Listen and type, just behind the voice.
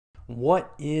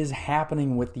What is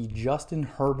happening with the Justin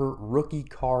Herbert rookie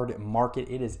card market?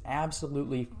 It is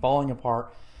absolutely falling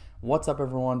apart. What's up,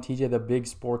 everyone? TJ, the big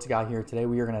sports guy here. Today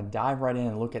we are going to dive right in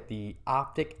and look at the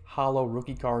Optic Holo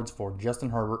rookie cards for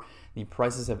Justin Herbert. The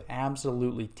prices have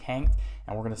absolutely tanked,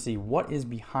 and we're going to see what is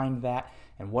behind that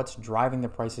and what's driving the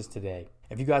prices today.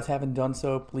 If you guys haven't done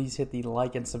so, please hit the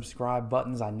like and subscribe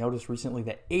buttons. I noticed recently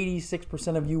that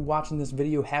 86% of you watching this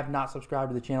video have not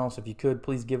subscribed to the channel, so if you could,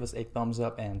 please give us a thumbs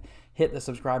up and hit the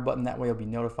subscribe button. That way you'll be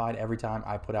notified every time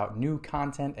I put out new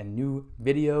content and new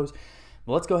videos.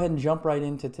 Well, let's go ahead and jump right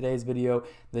into today's video,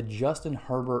 the Justin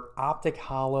Herbert Optic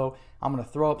Holo. I'm going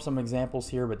to throw up some examples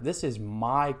here, but this is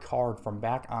my card from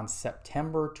back on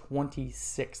September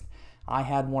 26th. I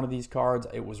had one of these cards.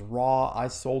 It was raw. I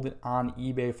sold it on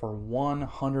eBay for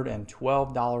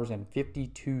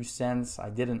 $112.52. I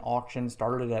did an auction,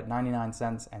 started it at 99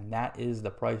 cents, and that is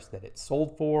the price that it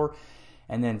sold for.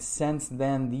 And then since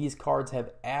then, these cards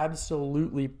have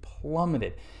absolutely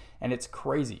plummeted, and it's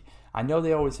crazy. I know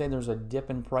they always say there's a dip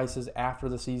in prices after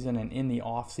the season and in the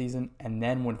off season, and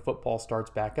then when football starts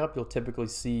back up, you'll typically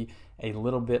see a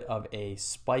little bit of a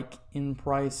spike in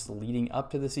price leading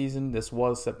up to the season. This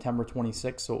was September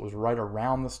 26th, so it was right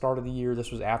around the start of the year.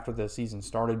 This was after the season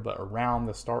started, but around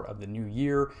the start of the new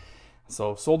year.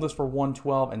 So sold this for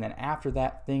 $112, and then after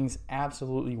that, things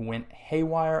absolutely went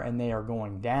haywire, and they are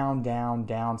going down, down,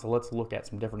 down. So let's look at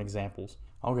some different examples.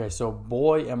 Okay, so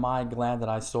boy, am I glad that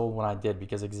I sold when I did,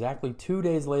 because exactly 2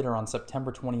 days later on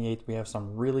September 28th, we have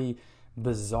some really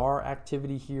bizarre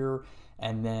activity here,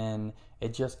 and then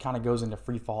it just kind of goes into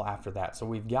free fall after that. So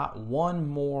we've got one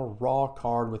more raw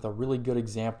card with a really good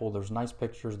example. There's nice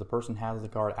pictures. The person has the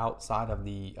card outside of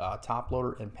the top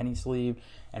loader and penny sleeve,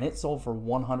 and it sold for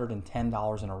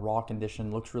 $110 in a raw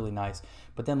condition. Looks really nice.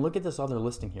 But then look at this other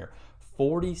listing here,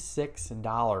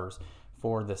 $46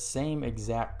 for the same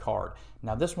exact card.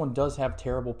 Now this one does have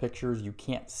terrible pictures. You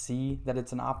can't see that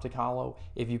it's an Optic Holo.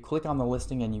 If you click on the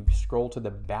listing and you scroll to the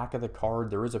back of the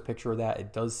card, there is a picture of that.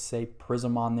 It does say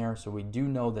Prism on there, so we do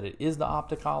know that it is the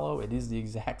Optic Holo. It is the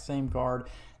exact same card.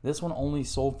 This one only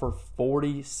sold for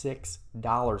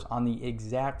 $46 on the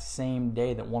exact same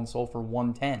day that one sold for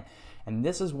 $110. And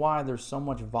this is why there's so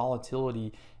much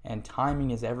volatility, and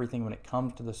timing is everything when it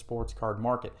comes to the sports card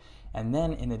market. And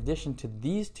then in addition to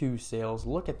these two sales,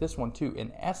 look at this one too,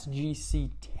 an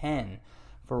SGC 10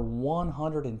 for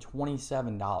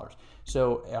 $127.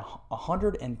 So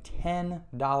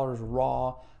 $110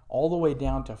 raw, all the way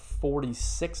down to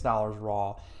 $46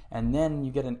 raw, and then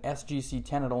you get an SGC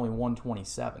 10 at only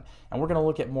 $127. And we're going to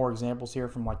look at more examples here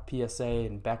from like PSA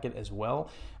and Beckett as well.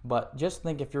 But just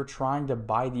think, if you're trying to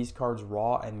buy these cards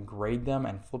raw and grade them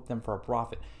and flip them for a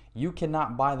profit, you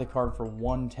cannot buy the card for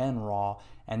 $110 raw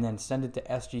and then send it to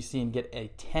SGC and get a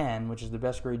 10, which is the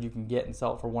best grade you can get, and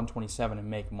sell it for $127 and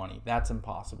make money. That's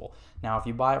impossible. Now, if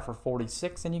you buy it for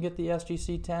 $46 and you get the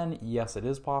SGC 10, yes, it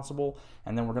is possible.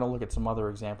 And then we're going to look at some other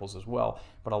examples as well.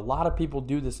 But a lot of people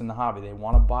do this in the hobby. They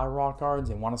want to buy raw cards,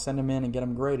 they want to send them in and get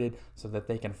them graded so that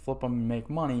they can flip them and make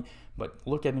money. But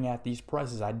looking at these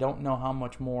prices, I don't know how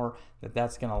much more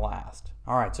that's going to last.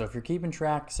 All right, so if you're keeping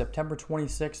track, September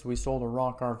 26th, we sold a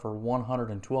raw card for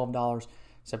 $112.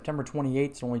 September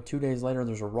 28th, so only 2 days later,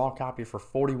 there's a raw copy for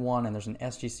 $41, and there's an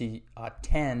SGC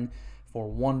 10 for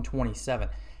 $127.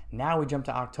 Now we jump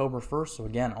to October 1st, so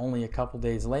again, only a couple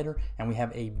days later, and we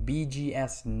have a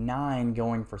BGS 9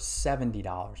 going for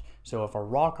 $70. So if a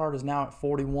raw card is now at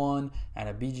 $41 and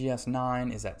a BGS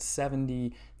 9 is at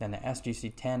 $70, then the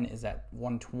SGC 10 is at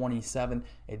 $127.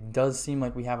 It does seem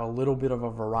like we have a little bit of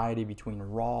a variety between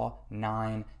raw,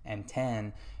 9, and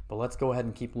 10. But let's go ahead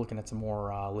and keep looking at some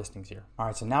more listings here. All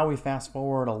right, so now we fast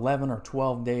forward 11 or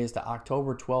 12 days to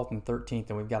October 12th and 13th,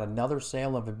 and we've got another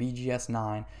sale of a BGS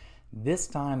 9. This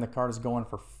time the card is going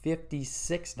for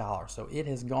 $56, so it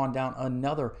has gone down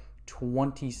another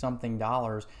 $20-something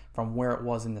from where it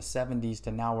was in the 70s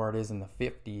to now where it is in the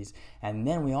 50s. And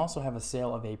then we also have a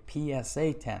sale of a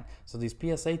PSA 10. So these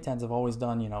PSA 10s have always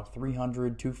done,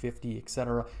 $300, $250,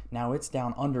 etc. Now it's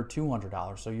down under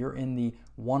 $200. So you're in the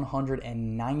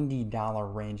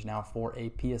 $190 range now for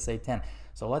a PSA 10.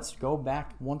 So let's go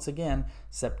back once again.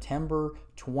 September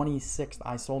 26th,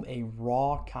 I sold a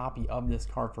raw copy of this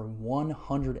card for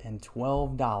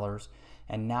 $112.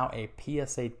 And now a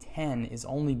PSA 10 is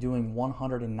only doing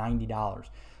 $190.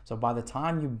 So by the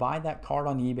time you buy that card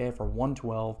on eBay for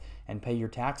 $112 and pay your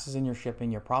taxes and your shipping,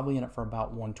 you're probably in it for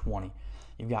about $120.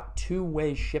 You've got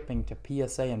two-way shipping to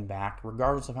PSA and back.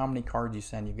 Regardless of how many cards you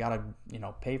send, you've got to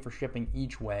pay for shipping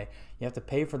each way. You have to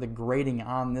pay for the grading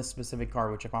on this specific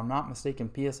card, which, if I'm not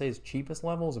mistaken, PSA's cheapest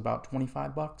level is about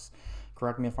 $25.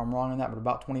 correct me if I'm wrong on that, but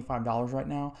about $25 right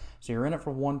now. So you're in it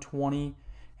for $120,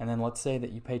 and then let's say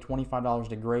that you pay $25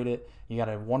 to grade it. You got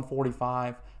a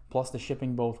 $145 plus the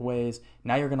shipping both ways.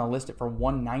 Now you're going to list it for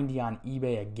 $190 on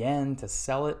eBay again to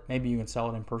sell it. Maybe you can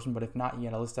sell it in person, but if not, you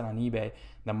got to list it on eBay.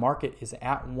 The market is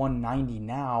at $190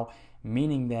 now,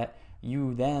 meaning that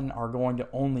you then are going to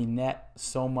only net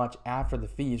so much after the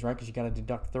fees, right? Because you got to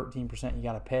deduct 13% you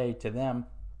got to pay to them.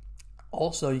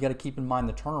 Also, you got to keep in mind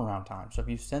the turnaround time. So if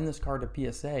you send this card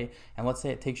to PSA, and let's say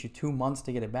it takes you 2 months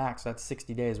to get it back, so that's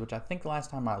 60 days, which I think the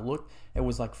last time I looked, it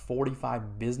was like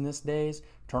 45 business days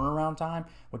turnaround time,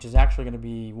 which is actually going to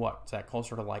be, what, is that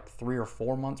closer to like 3 or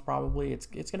 4 months probably? It's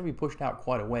going to be pushed out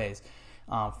quite a ways.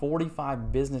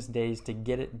 45 business days to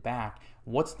get it back.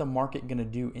 What's the market going to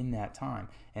do in that time?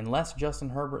 Unless Justin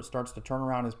Herbert starts to turn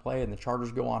around his play and the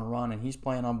Chargers go on a run and he's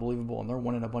playing unbelievable and they're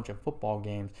winning a bunch of football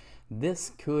games,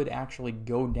 this could actually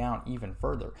go down even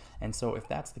further. And so if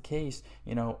that's the case,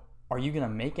 you know, are you going to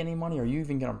make any money? Are you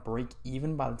even going to break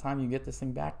even by the time you get this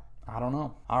thing back? I don't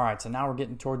know. All right, so now we're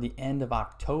getting toward the end of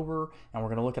October, and we're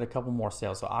going to look at a couple more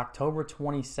sales. So October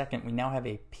 22nd, we now have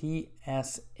a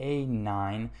PSA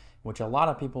 9, which a lot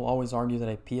of people always argue that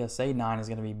a PSA 9 is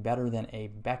going to be better than a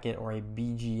Beckett or a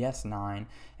BGS 9,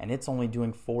 and it's only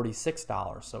doing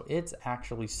 $46. So it's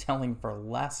actually selling for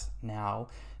less now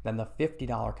than the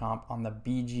 $50 comp on the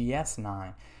BGS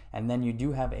 9. And then you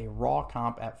do have a raw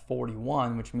comp at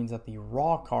 41, which means that the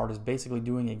raw card is basically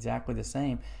doing exactly the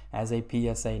same as a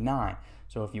PSA 9.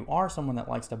 So if you are someone that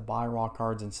likes to buy raw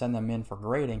cards and send them in for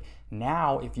grading,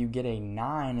 now if you get a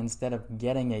 9 instead of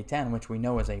getting a 10, which we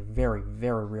know is a very,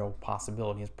 very real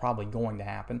possibility, is probably going to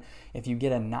happen. If you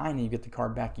get a 9 and you get the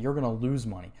card back, you're going to lose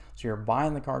money. So you're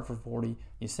buying the card for 40,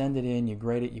 you send it in, you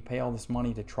grade it, you pay all this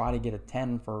money to try to get a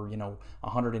 10 for, you know,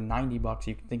 190 bucks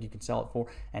you think you could sell it for,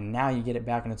 and now you get it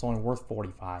back and it's only worth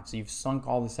 45. So you've sunk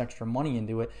all this extra money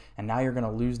into it, and now you're going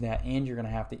to lose that, and you're going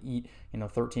to have to eat, you know,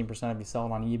 13% if you sell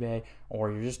it on eBay,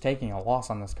 or you're just taking a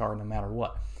loss on this card no matter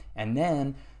what. And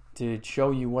then to show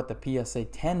you what the PSA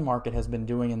 10 market has been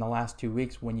doing in the last 2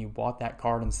 weeks when you bought that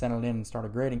card and sent it in and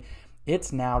started grading,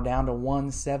 it's now down to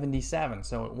 177.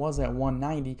 So it was at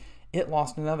 190. It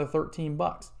lost another 13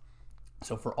 bucks.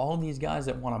 So for all these guys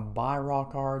that want to buy raw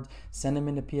cards, send them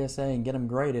into PSA and get them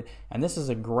graded, and this is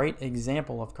a great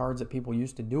example of cards that people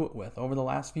used to do it with over the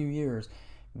last few years,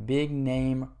 big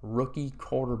name rookie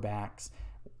quarterbacks,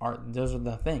 those are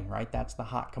the thing, right? That's the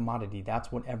hot commodity.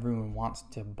 That's what everyone wants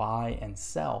to buy and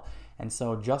sell. And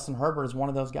so Justin Herbert is one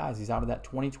of those guys. He's out of that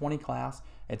 2020 class.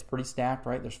 It's pretty stacked,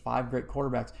 right? There's 5 great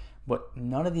quarterbacks, but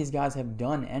none of these guys have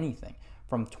done anything.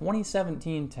 From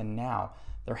 2017 to now,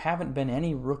 there haven't been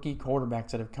any rookie quarterbacks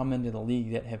that have come into the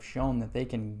league that have shown that they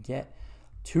can get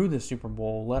to the Super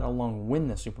Bowl, let alone win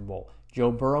the Super Bowl.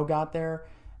 Joe Burrow got there,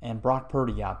 and Brock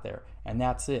Purdy got there, and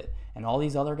that's it. And all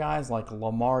these other guys like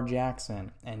Lamar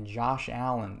Jackson and Josh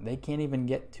Allen, they can't even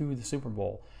get to the Super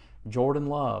Bowl. Jordan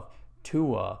Love,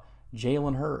 Tua,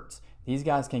 Jalen Hurts, these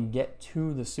guys can get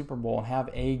to the Super Bowl and have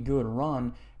a good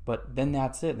run, but then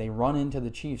that's it. They run into the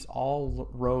Chiefs. All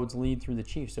roads lead through the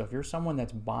Chiefs. So if you're someone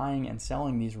that's buying and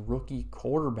selling these rookie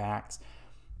quarterbacks,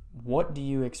 what do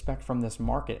you expect from this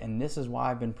market? And this is why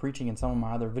I've been preaching in some of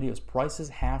my other videos. Prices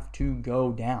have to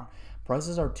go down.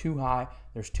 Prices are too high.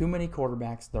 There's too many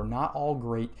quarterbacks. They're not all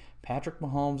great. Patrick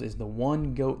Mahomes is the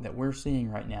one GOAT that we're seeing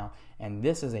right now, and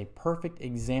this is a perfect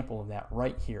example of that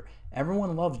right here.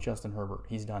 Everyone loves Justin Herbert.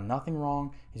 He's done nothing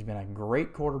wrong. He's been a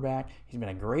great quarterback. He's been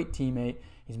a great teammate.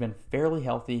 He's been fairly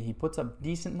healthy. He puts up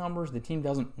decent numbers. The team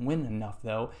doesn't win enough,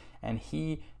 though, and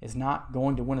he is not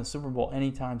going to win a Super Bowl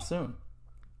anytime soon.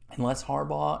 Unless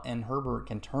Harbaugh and Herbert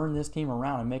can turn this team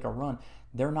around and make a run,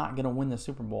 they're not going to win the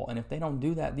Super Bowl. And if they don't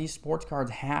do that, these sports cards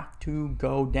have to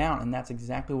go down, and that's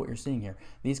exactly what you're seeing here.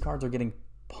 These cards are getting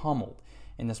pummeled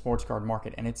in the sports card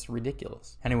market, and it's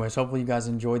ridiculous. Anyways, hopefully you guys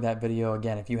enjoyed that video.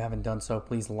 Again, if you haven't done so,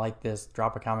 please like this,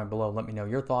 drop a comment below, let me know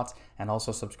your thoughts, and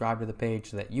also subscribe to the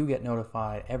page so that you get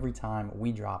notified every time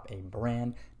we drop a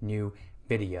brand new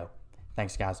video.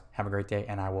 Thanks, guys. Have a great day,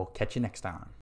 and I will catch you next time.